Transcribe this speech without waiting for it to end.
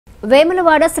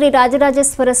వేములవాడ శ్రీ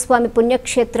రాజరాజేశ్వర స్వామి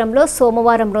పుణ్యక్షేత్రంలో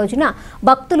సోమవారం రోజున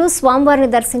భక్తులు స్వామివారిని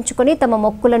దర్శించుకొని తమ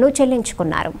మొక్కులను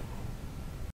చెల్లించుకున్నారు.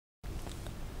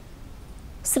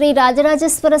 శ్రీ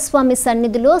రాజరాజేశ్వర స్వామి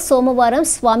సన్నిధిలో సోమవారం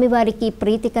స్వామివారికి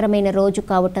ప్రీతికరమైన రోజు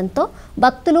కావటంతో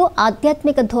భక్తులు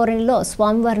ఆధ్యాత్మిక ధోరణిలో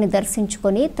స్వామివారిని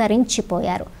దర్శించుకొని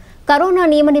తరించిపోయారు. కరోనా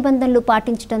నియమ నిబంధనలు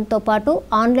పాటించడంతో పాటు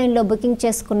ఆన్లైన్లో బుకింగ్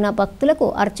చేసుకున్న భక్తులకు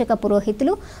అర్చక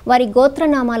పురోహితులు వారి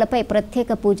గోత్రనామాలపై ప్రత్యేక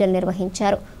పూజలు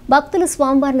నిర్వహించారు. భక్తులు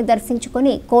స్వామివారిని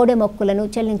దర్శించుకొని కోడె మొక్కులను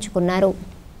చెల్లించుకున్నారు.